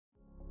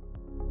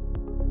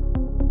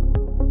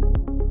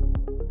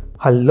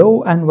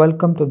Hello and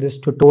welcome to this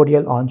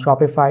tutorial on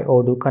Shopify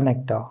Odoo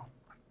Connector.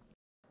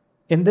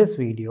 In this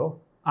video,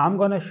 I'm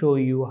going to show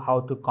you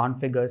how to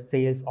configure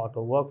Sales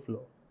Auto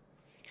Workflow.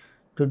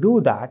 To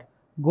do that,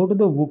 go to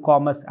the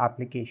WooCommerce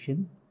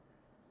application,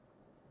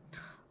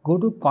 go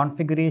to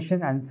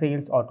Configuration and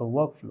Sales Auto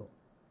Workflow.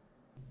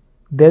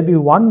 There'll be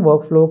one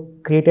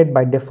workflow created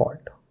by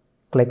default.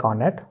 Click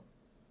on it.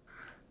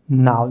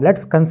 Now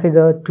let's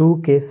consider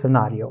two case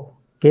scenarios.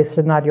 Case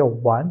scenario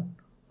 1,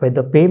 where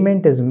the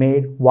payment is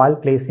made while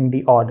placing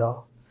the order.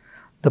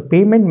 The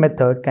payment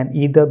method can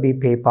either be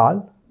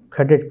PayPal,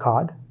 credit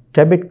card,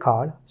 debit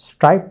card,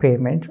 Stripe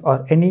payment,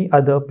 or any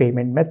other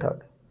payment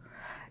method.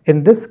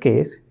 In this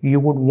case,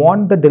 you would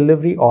want the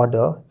delivery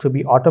order to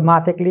be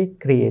automatically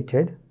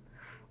created.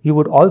 You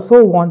would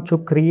also want to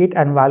create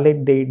and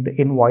validate the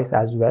invoice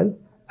as well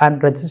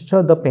and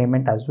register the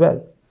payment as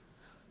well.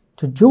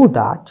 To do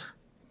that,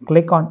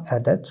 click on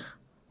Edit,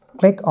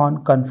 click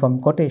on Confirm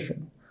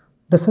Quotation.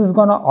 This is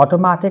going to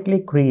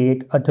automatically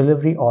create a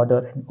delivery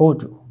order in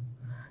Odoo.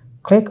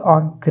 Click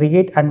on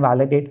Create and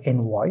Validate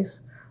Invoice.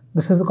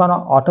 This is going to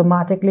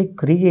automatically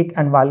create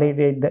and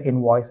validate the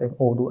invoice in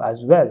Odoo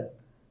as well.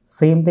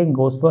 Same thing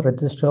goes for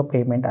Register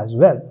Payment as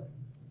well.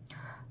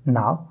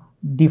 Now,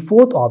 the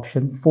fourth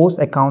option, Force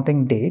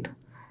Accounting Date,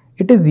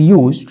 it is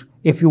used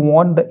if you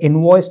want the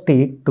invoice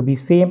date to be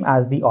same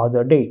as the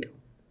order date.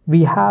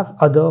 We have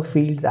other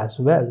fields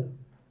as well.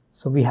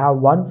 So we have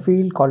one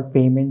field called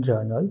Payment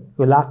Journal.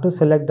 You'll have to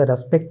select the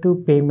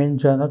respective payment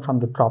journal from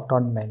the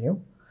drop-down menu.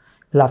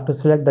 You'll have to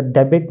select the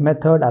debit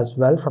method as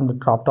well from the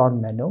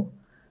drop-down menu.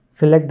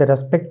 Select the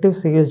respective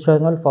sales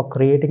journal for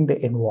creating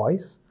the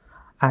invoice.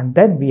 And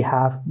then we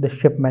have the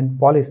Shipment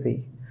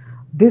Policy.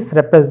 This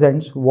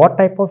represents what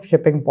type of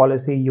shipping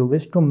policy you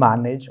wish to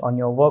manage on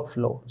your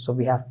workflow. So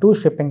we have two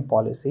shipping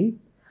policy.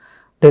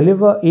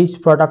 Deliver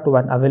each product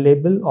when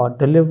available or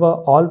deliver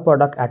all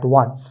product at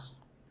once.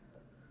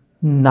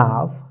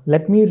 Now,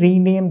 let me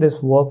rename this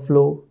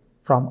workflow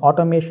from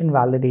automation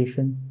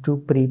validation to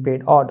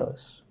prepaid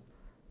orders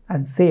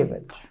and save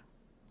it.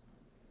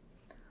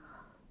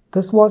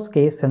 This was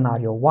case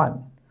scenario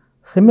 1.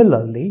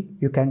 Similarly,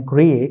 you can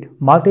create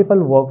multiple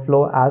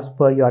workflow as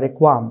per your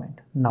requirement.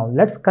 Now,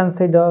 let's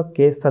consider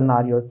case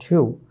scenario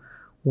 2,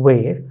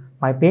 where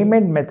my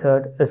payment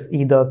method is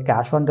either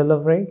cash on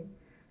delivery,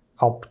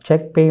 or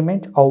check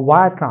payment, or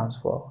wire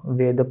transfer,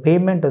 where the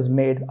payment is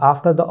made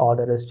after the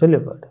order is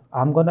delivered.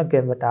 I'm going to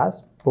give it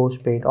as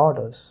postpaid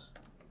orders.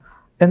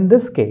 In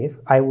this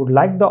case, I would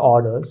like the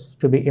orders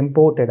to be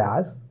imported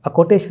as a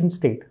quotation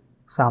state.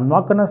 So I'm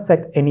not going to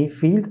set any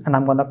field and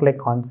I'm going to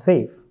click on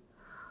Save.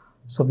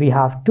 So we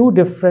have two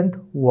different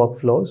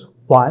workflows.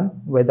 One,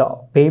 where the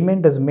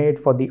payment is made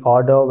for the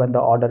order when the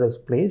order is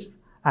placed,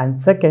 and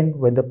second,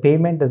 where the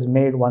payment is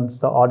made once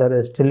the order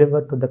is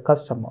delivered to the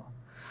customer.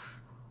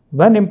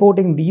 When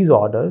importing these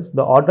orders,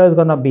 the order is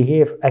going to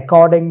behave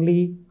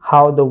accordingly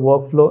how the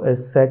workflow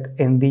is set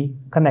in the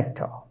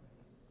connector.